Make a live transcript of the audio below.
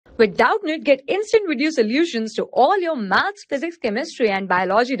With Doubtnut, get instant video solutions to all your maths, physics, chemistry, and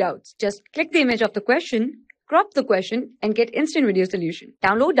biology doubts. Just click the image of the question, crop the question, and get instant video solution.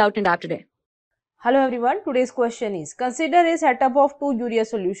 Download Doubtnut app today. Hello everyone, today's question is, consider a setup of two urea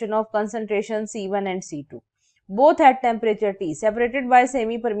solution of concentration C1 and C2. Both at temperature T, separated by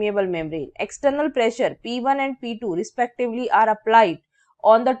semi-permeable membrane. External pressure P1 and P2 respectively are applied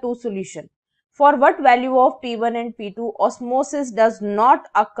on the two solution. For what value of P1 and P2 osmosis does not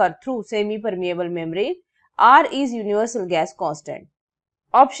occur through semi-permeable membrane? R is universal gas constant.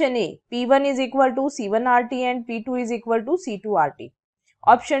 Option A, P1 is equal to C1RT and P2 is equal to C2RT.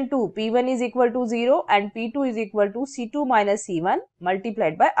 Option 2, P1 is equal to 0 and P2 is equal to C2 minus C1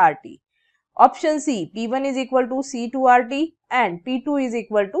 multiplied by RT. Option C, P1 is equal to C2RT and P2 is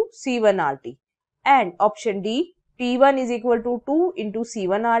equal to C1RT. And option D, P1 is equal to 2 into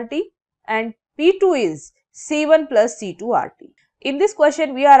C1RT and P2 is C1 plus C2RT. In this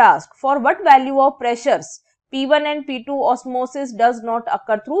question, we are asked for what value of pressures P1 and P2 osmosis does not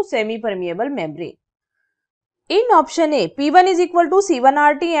occur through semi-permeable membrane. In option A, P1 is equal to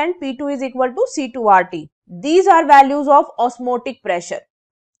C1RT and P2 is equal to C2RT. These are values of osmotic pressure.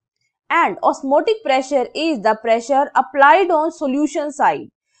 And osmotic pressure is the pressure applied on solution side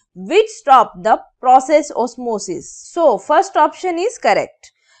which stop the process osmosis. So, first option is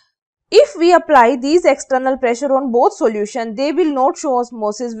correct. If we apply these external pressure on both solution, they will not show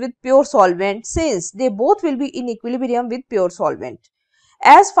osmosis with pure solvent since they both will be in equilibrium with pure solvent.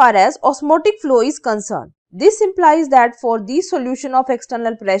 As far as osmotic flow is concerned, this implies that for the solution of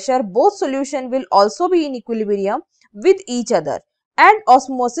external pressure, both solution will also be in equilibrium with each other and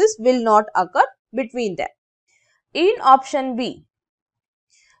osmosis will not occur between them. In option B,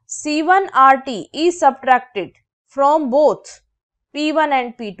 C1RT is subtracted from both P1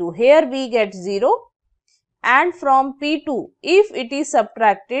 and P2. Here we get 0 and from P2 if it is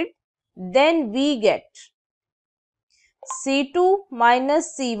subtracted then we get C2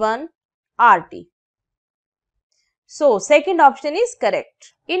 minus C1 RT. So, second option is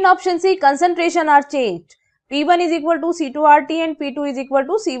correct. In option C, concentration are changed. P1 is equal to C2RT and P2 is equal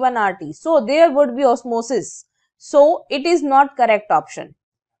to C1RT. So, there would be osmosis. So, it is not correct option.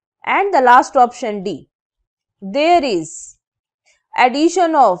 And the last option D, there is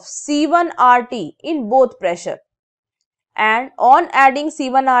addition of C1RT in both pressure. And on adding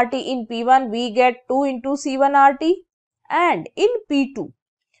C1RT in P1, we get 2 into C1RT and in P2,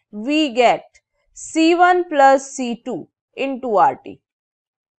 we get C1 plus C2 into RT.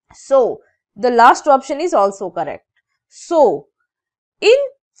 So, the last option is also correct. So, in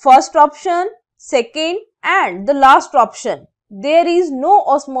first option, second and the last option, there is no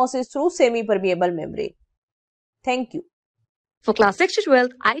osmosis through semi-permeable membrane. Thank you. For class 6 to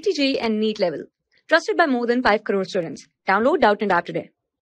 12, IIT JEE and NEET level. Trusted by more than 5 crore students. Download Doubtnut app today.